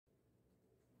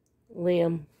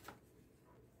Liam.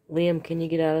 Liam, can you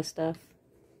get out of stuff?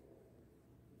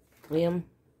 Liam,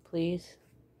 please.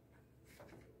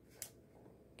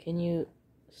 Can you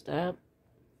stop?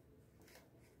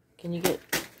 Can you get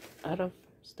out of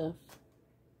stuff?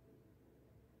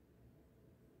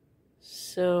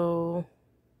 So,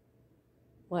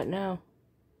 what now?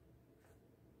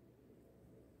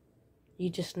 You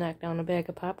just knocked down a bag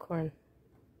of popcorn.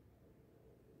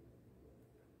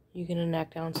 You gonna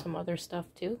knock down some other stuff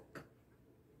too?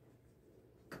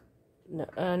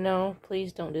 No, no,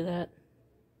 please don't do that.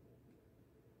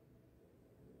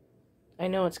 I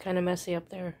know it's kind of messy up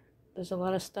there. There's a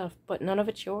lot of stuff, but none of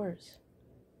it's yours.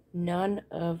 None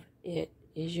of it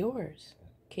is yours.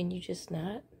 Can you just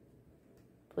not?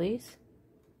 Please?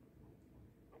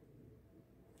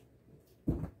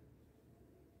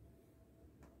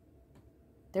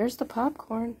 There's the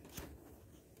popcorn.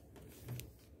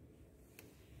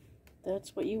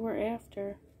 That's what you were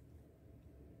after.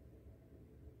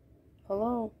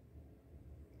 Hello?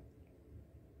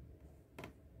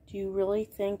 Do you really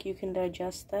think you can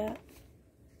digest that?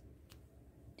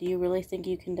 Do you really think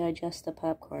you can digest the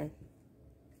popcorn?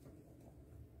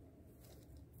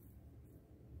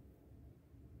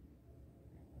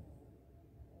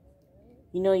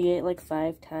 You know you ate like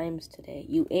 5 times today.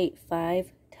 You ate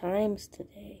 5 times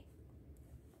today.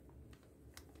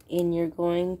 And you're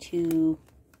going to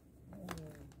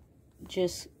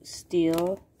just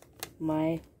steal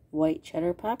my white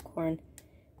cheddar popcorn.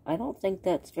 I don't think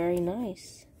that's very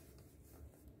nice.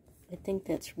 I think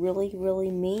that's really,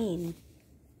 really mean.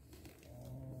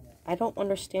 I don't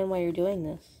understand why you're doing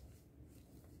this.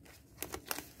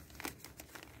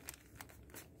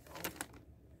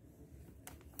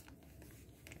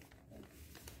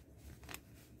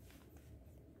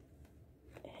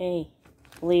 Hey,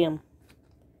 Liam.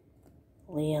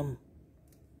 Liam.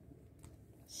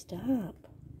 Stop.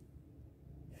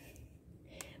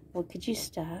 Well, could you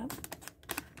stop?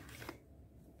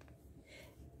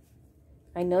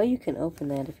 I know you can open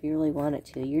that if you really wanted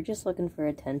to. You're just looking for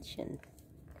attention.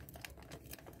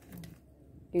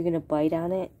 You're gonna bite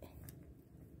on it?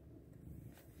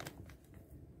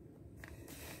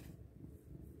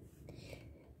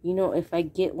 You know, if I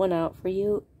get one out for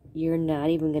you, you're not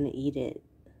even gonna eat it.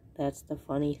 That's the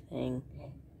funny thing.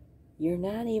 You're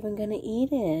not even gonna eat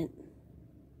it.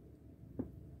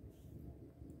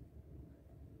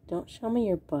 Don't show me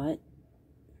your butt.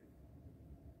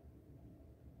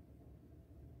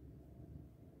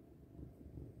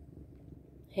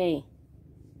 Hey.